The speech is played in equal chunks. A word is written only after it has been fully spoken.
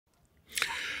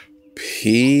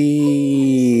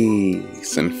Peace,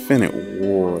 Infinite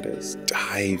Waters,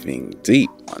 diving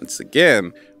deep once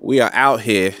again. We are out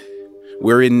here,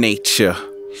 we're in nature,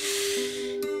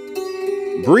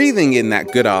 breathing in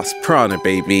that good ass prana,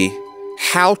 baby.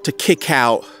 How to kick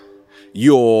out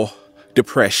your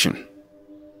depression.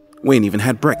 We ain't even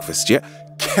had breakfast yet.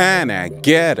 Can I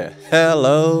get a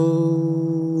hello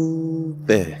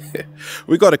there?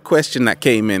 We got a question that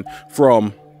came in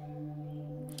from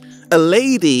a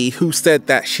lady who said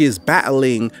that she's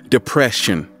battling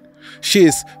depression.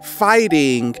 She's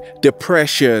fighting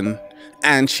depression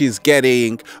and she's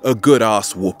getting a good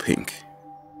ass whooping.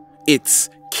 It's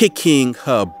kicking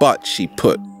her butt, she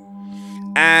put.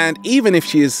 And even if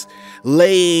she's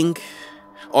laying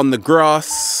on the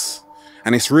grass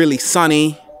and it's really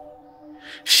sunny,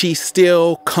 she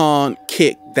still can't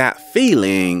kick that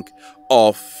feeling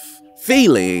of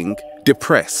feeling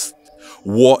depressed.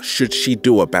 What should she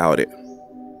do about it?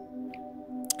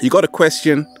 You got a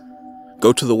question?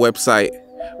 Go to the website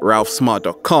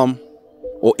ralphsmart.com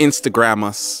or Instagram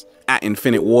us at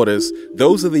Infinite Waters.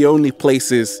 Those are the only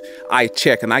places I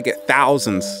check, and I get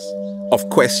thousands of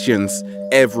questions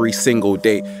every single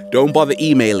day. Don't bother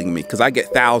emailing me because I get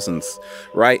thousands,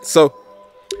 right? So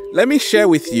let me share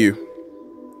with you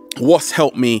what's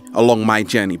helped me along my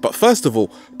journey. But first of all,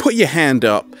 put your hand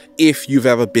up if you've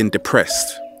ever been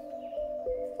depressed.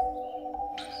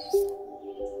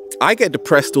 I get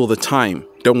depressed all the time.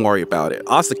 Don't worry about it.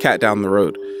 Ask the cat down the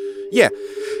road. Yeah,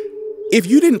 if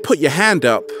you didn't put your hand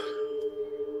up,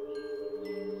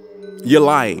 you're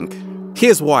lying.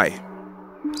 Here's why.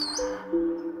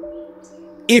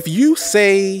 If you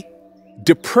say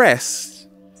depressed,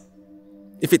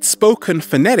 if it's spoken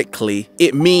phonetically,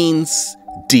 it means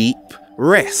deep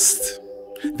rest.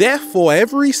 Therefore,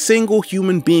 every single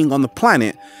human being on the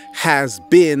planet has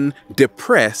been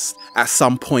depressed at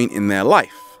some point in their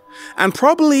life, and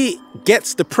probably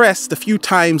gets depressed a few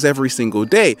times every single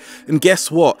day. And guess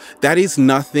what? That is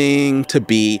nothing to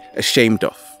be ashamed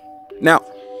of. Now,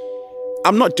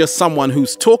 I'm not just someone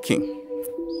who's talking.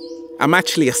 I'm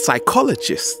actually a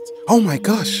psychologist. Oh my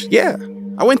gosh, yeah.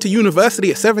 I went to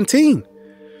university at 17.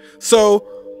 So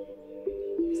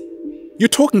you're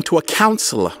talking to a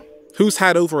counselor who's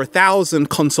had over 1,000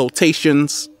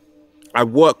 consultations. I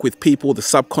work with people, the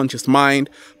subconscious mind.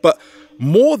 But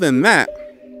more than that,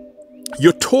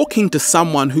 you're talking to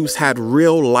someone who's had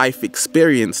real life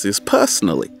experiences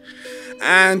personally.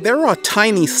 And there are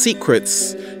tiny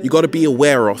secrets you got to be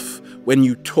aware of when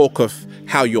you talk of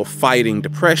how you're fighting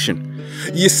depression.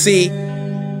 You see,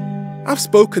 I've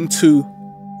spoken to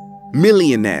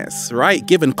millionaires, right?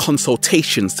 Given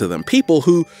consultations to them. People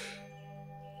who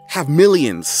have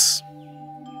millions,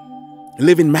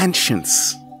 live in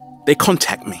mansions. They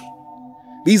contact me.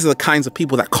 These are the kinds of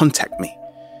people that contact me.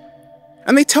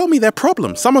 And they tell me their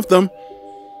problems. Some of them,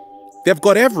 they've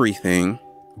got everything,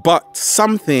 but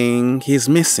something is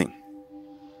missing.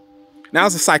 Now,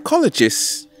 as a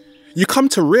psychologist, you come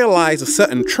to realize a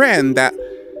certain trend that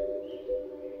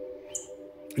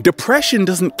depression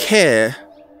doesn't care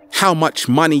how much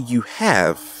money you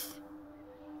have.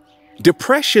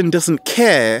 Depression doesn't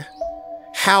care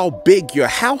how big your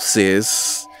house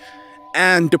is.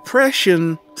 And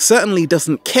depression certainly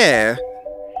doesn't care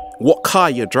what car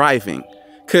you're driving,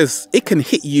 because it can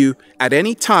hit you at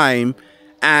any time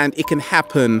and it can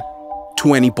happen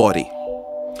to anybody.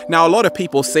 Now, a lot of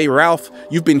people say, Ralph,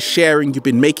 you've been sharing, you've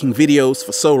been making videos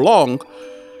for so long.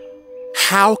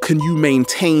 How can you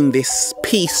maintain this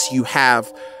peace you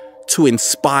have to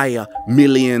inspire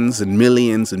millions and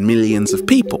millions and millions of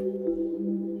people?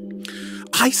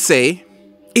 I say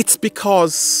it's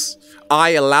because I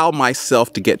allow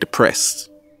myself to get depressed.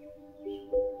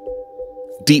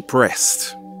 Deep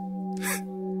rest.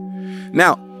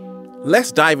 Now,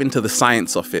 let's dive into the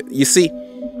science of it. You see,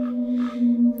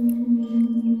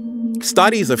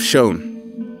 studies have shown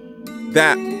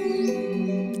that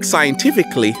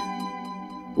scientifically,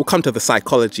 we'll come to the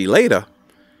psychology later,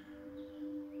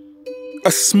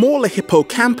 a smaller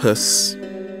hippocampus,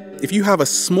 if you have a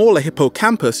smaller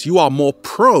hippocampus, you are more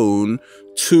prone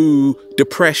to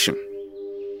depression.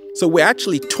 So we're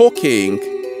actually talking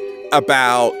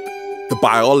about the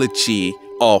biology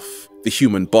of the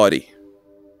human body.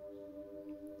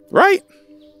 Right?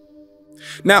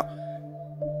 Now,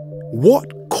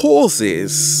 what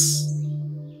causes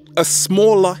a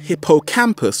smaller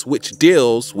hippocampus which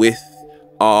deals with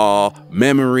our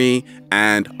memory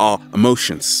and our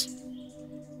emotions?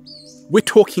 We're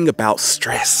talking about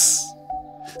stress.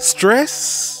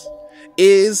 Stress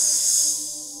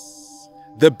is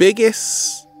the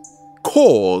biggest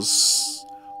cause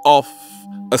of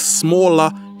a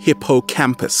smaller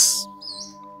hippocampus.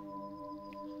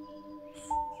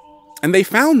 And they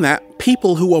found that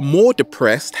people who were more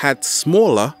depressed had a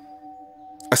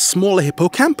smaller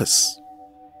hippocampus.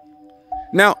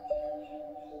 Now,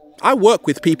 I work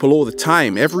with people all the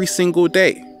time, every single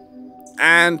day.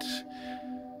 And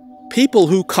people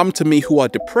who come to me who are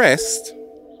depressed,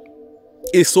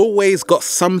 it's always got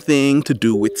something to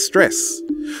do with stress.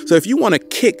 So if you want to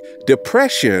kick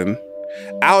depression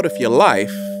out of your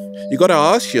life, you got to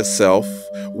ask yourself,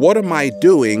 what am I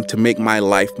doing to make my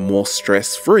life more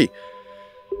stress-free?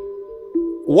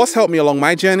 What's helped me along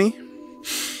my journey?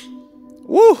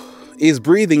 Woo, is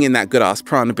breathing in that good ass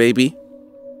prana, baby.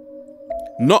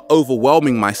 Not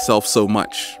overwhelming myself so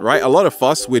much, right? A lot of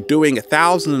us, we're doing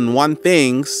 1,001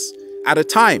 things at a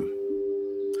time.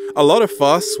 A lot of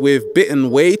us, we've bitten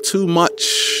way too much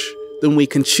than we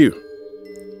can chew.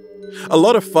 A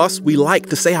lot of us, we like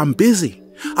to say, I'm busy.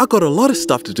 I got a lot of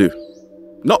stuff to do.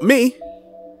 Not me.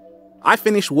 I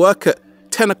finish work at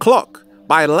 10 o'clock.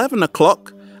 By 11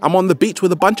 o'clock, I'm on the beach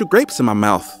with a bunch of grapes in my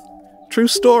mouth. True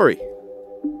story.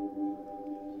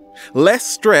 Less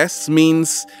stress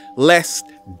means less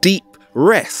deep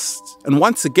rest. And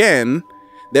once again,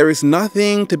 there is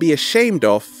nothing to be ashamed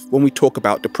of when we talk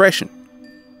about depression.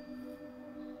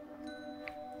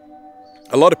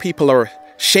 A lot of people are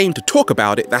ashamed to talk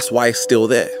about it. That's why it's still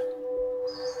there.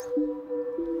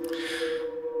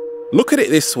 Look at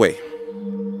it this way.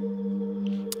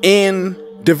 In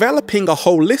developing a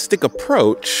holistic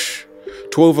approach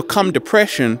to overcome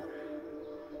depression,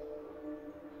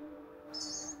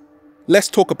 let's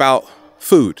talk about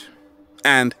food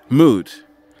and mood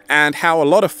and how a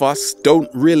lot of us don't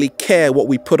really care what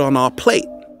we put on our plate.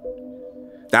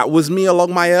 That was me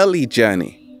along my early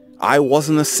journey. I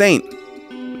wasn't a saint.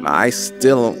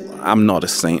 I'm not a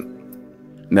saint.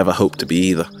 Never hope to be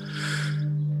either.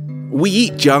 We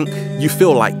eat junk, you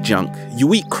feel like junk.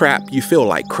 You eat crap, you feel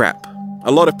like crap.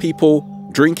 A lot of people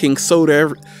drinking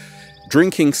soda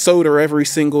every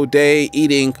single day,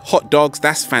 eating hot dogs,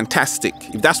 that's fantastic.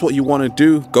 If that's what you want to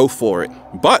do, go for it.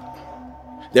 But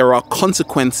there are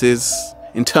consequences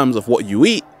in terms of what you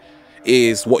eat,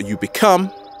 is what you become.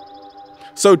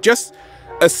 So just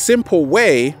a simple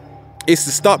way is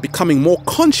to start becoming more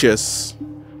conscious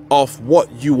of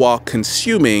what you are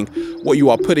consuming, what you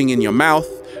are putting in your mouth.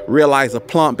 Realize a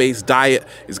plant-based diet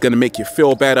is going to make you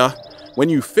feel better. When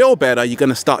you feel better, you're going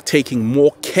to start taking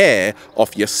more care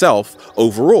of yourself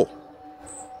overall.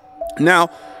 Now,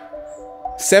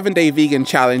 7-day vegan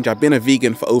challenge. I've been a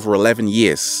vegan for over 11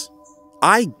 years.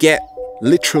 I get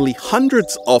literally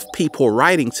hundreds of people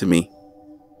writing to me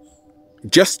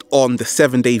just on the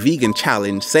 7-day vegan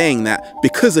challenge saying that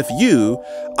because of you,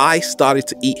 I started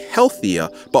to eat healthier,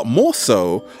 but more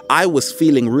so, I was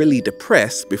feeling really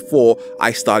depressed before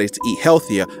I started to eat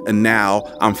healthier, and now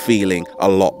I'm feeling a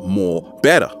lot more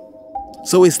better.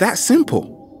 So it's that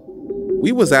simple.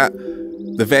 We was at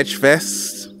the Veg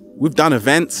Fest, we've done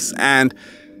events, and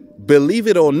believe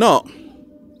it or not,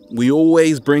 we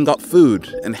always bring up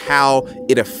food and how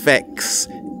it affects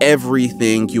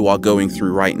everything you are going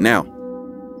through right now.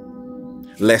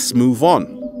 Let's move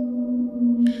on.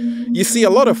 You see, a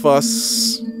lot of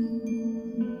us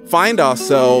find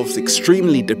ourselves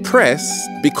extremely depressed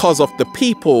because of the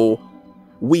people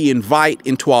we invite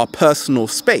into our personal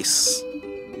space.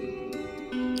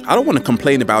 I don't want to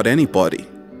complain about anybody,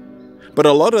 but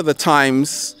a lot of the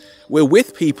times we're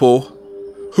with people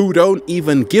who don't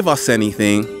even give us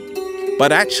anything,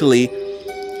 but actually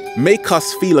make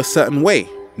us feel a certain way.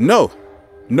 No.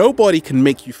 Nobody can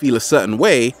make you feel a certain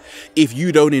way if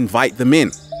you don't invite them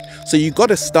in. So you got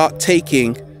to start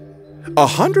taking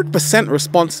 100%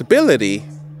 responsibility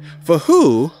for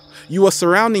who you are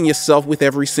surrounding yourself with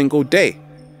every single day.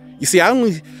 You see, I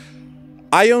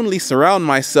only surround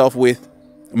myself with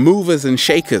movers and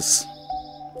shakers,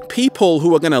 people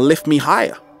who are going to lift me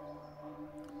higher.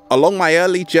 Along my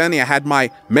early journey, I had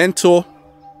my mentor,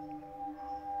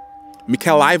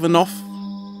 Mikhail Ivanov.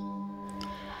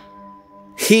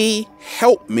 He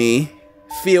helped me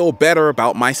feel better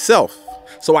about myself.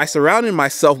 So I surrounded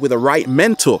myself with the right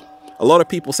mentor. A lot of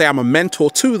people say I'm a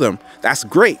mentor to them. That's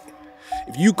great.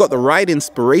 If you got the right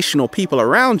inspirational people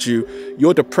around you,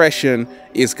 your depression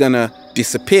is gonna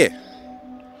disappear.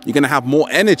 You're gonna have more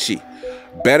energy,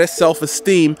 better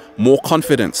self-esteem, more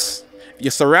confidence. If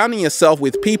you're surrounding yourself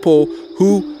with people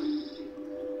who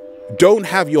don't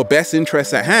have your best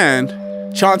interests at hand,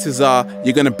 chances are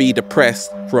you're going to be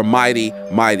depressed for a mighty,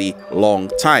 mighty long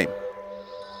time.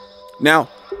 Now,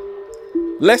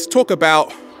 let's talk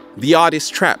about the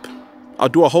artist trap. I'll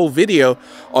do a whole video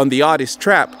on the artist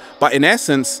trap, but in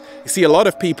essence, you see a lot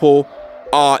of people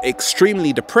are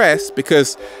extremely depressed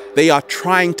because they are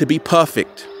trying to be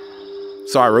perfect.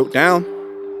 So I wrote down,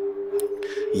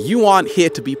 You aren't here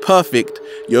to be perfect.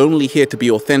 You're only here to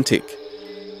be authentic,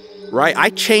 right? I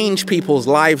change people's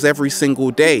lives every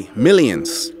single day,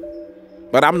 millions,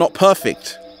 but I'm not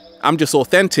perfect. I'm just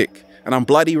authentic and I'm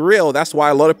bloody real. That's why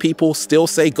a lot of people still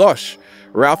say, gosh,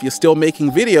 Ralph, you're still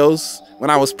making videos. When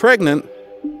I was pregnant,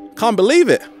 can't believe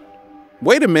it.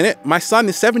 Wait a minute, my son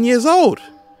is 7 years old,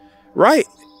 right?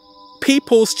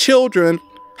 People's children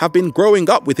have been growing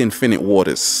up with Infinite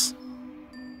Waters.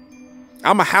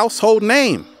 I'm a household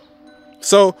name.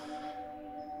 So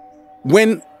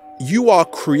when you are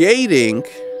creating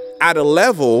at a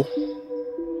level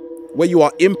where you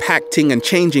are impacting and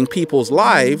changing people's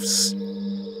lives,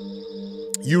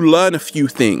 you learn a few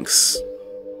things.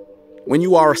 When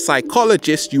you are a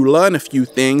psychologist, you learn a few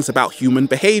things about human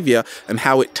behavior and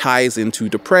how it ties into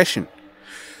depression.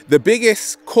 The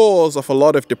biggest cause of a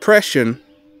lot of depression,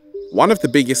 one of the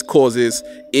biggest causes,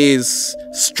 is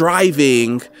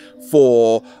striving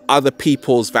for other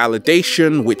people's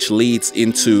validation, which leads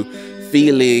into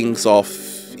feelings of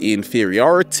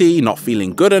inferiority, not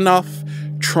feeling good enough,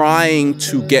 trying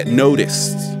to get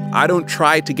noticed. I don't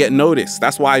try to get noticed.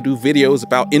 That's why I do videos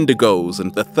about indigos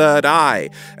and the third eye,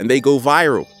 and they go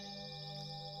viral,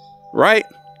 right?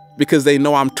 Because they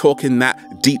know I'm talking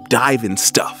that deep diving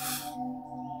stuff,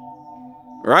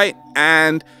 right?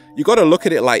 And you got to look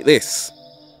at it like this.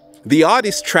 The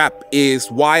artist trap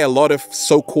is why a lot of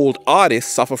so-called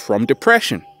artists suffer from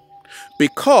depression,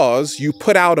 because you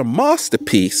put out a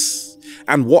masterpiece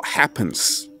and what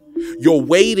happens? You're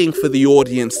waiting for the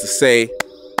audience to say,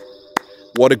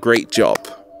 what a great job.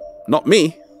 Not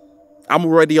me. I'm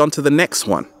already on to the next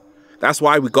one. That's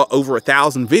why we got over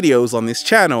 1,000 videos on this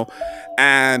channel,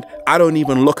 and I don't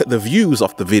even look at the views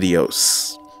of the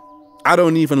videos. I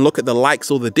don't even look at the likes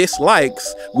or the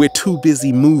dislikes. We're too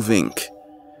busy moving,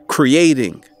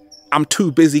 creating. I'm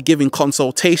too busy giving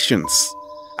consultations.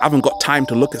 I haven't got time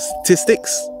to look at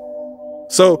statistics.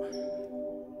 So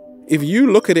if you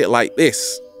look at it like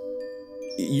this,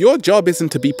 your job isn't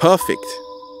to be perfect.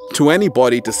 To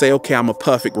anybody to say, okay, I'm a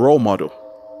perfect role model.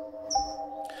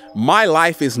 My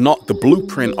life is not the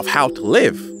blueprint of how to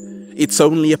live. It's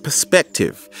only a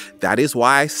perspective. That is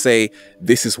why I say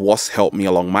this is what's helped me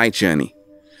along my journey.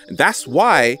 That's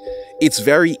why it's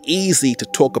very easy to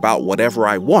talk about whatever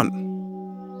I want.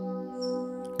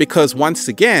 Because once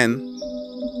again,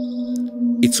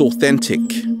 it's authentic.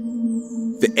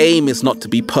 The aim is not to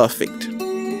be perfect.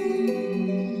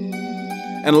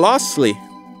 And lastly,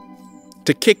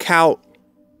 to kick out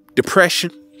depression,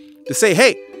 to say,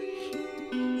 hey,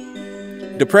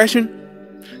 depression,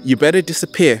 you better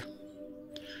disappear.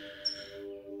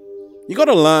 You got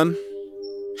to learn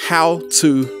how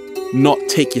to not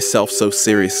take yourself so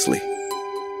seriously.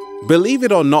 Believe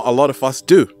it or not, a lot of us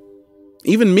do.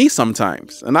 Even me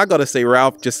sometimes. And I got to say,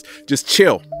 Ralph, just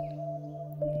chill.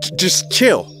 Just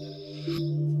chill.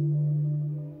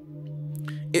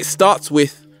 It starts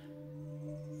with,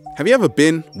 have you ever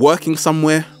been working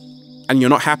somewhere and you're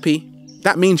not happy?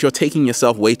 That means you're taking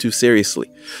yourself way too seriously.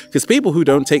 Because people who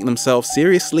don't take themselves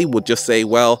seriously will just say,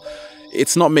 well,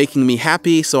 it's not making me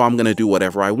happy, so I'm going to do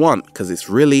whatever I want, because it's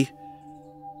really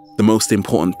the most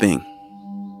important thing.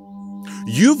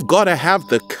 You've got to have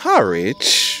the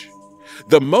courage,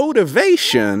 the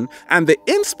motivation, and the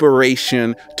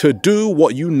inspiration to do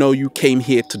what you know you came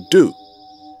here to do.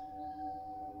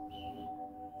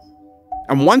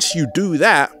 And once you do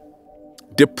that,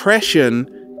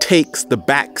 depression takes the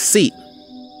back seat.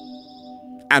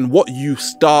 And what you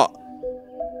start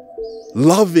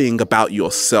loving about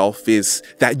yourself is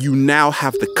that you now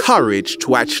have the courage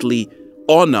to actually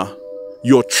honor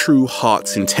your true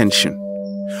heart's intention.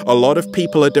 A lot of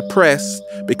people are depressed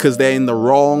because they're in the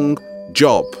wrong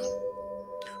job,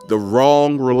 the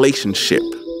wrong relationship.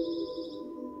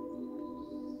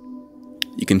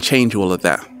 You can change all of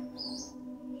that.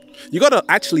 You got to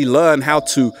actually learn how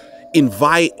to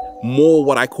invite more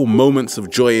what I call moments of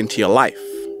joy into your life.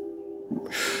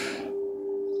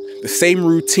 The same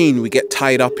routine we get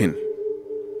tied up in.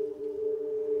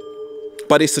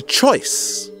 But it's a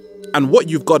choice. And what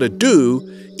you've got to do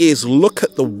is look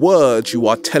at the words you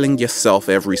are telling yourself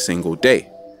every single day.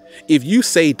 If you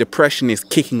say depression is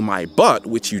kicking my butt,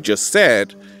 which you just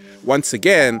said, once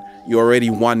again, you're already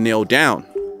 1-0 down.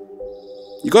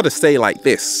 You got to say like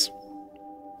this.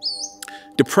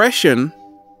 Depression,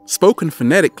 spoken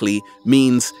phonetically,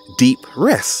 means deep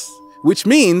rest, which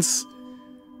means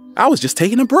I was just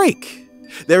taking a break.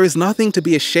 There is nothing to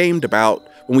be ashamed about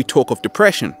when we talk of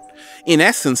depression. In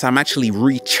essence, I'm actually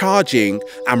recharging,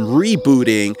 I'm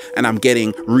rebooting, and I'm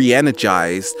getting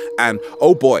re-energized. And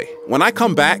oh boy, when I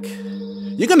come back,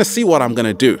 you're going to see what I'm going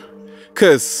to do.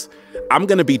 Because I'm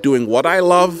going to be doing what I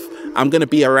love. I'm going to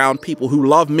be around people who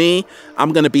love me.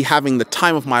 I'm going to be having the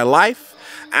time of my life.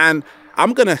 And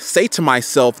I'm going to say to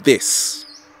myself this.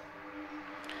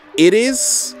 It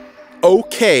is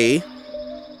okay.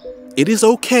 It is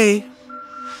okay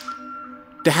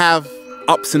to have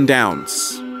ups and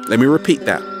downs. Let me repeat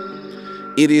that.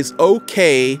 It is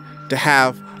okay to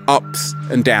have ups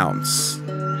and downs.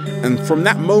 And from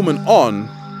that moment on,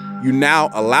 you now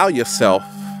allow yourself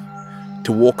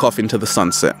to walk off into the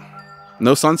sunset.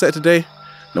 No sunset today?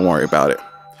 Don't worry about it.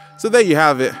 So there you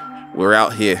have it. We're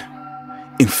out here,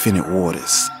 infinite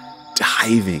waters,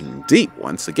 diving deep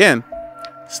once again.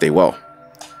 Stay well,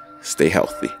 stay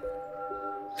healthy.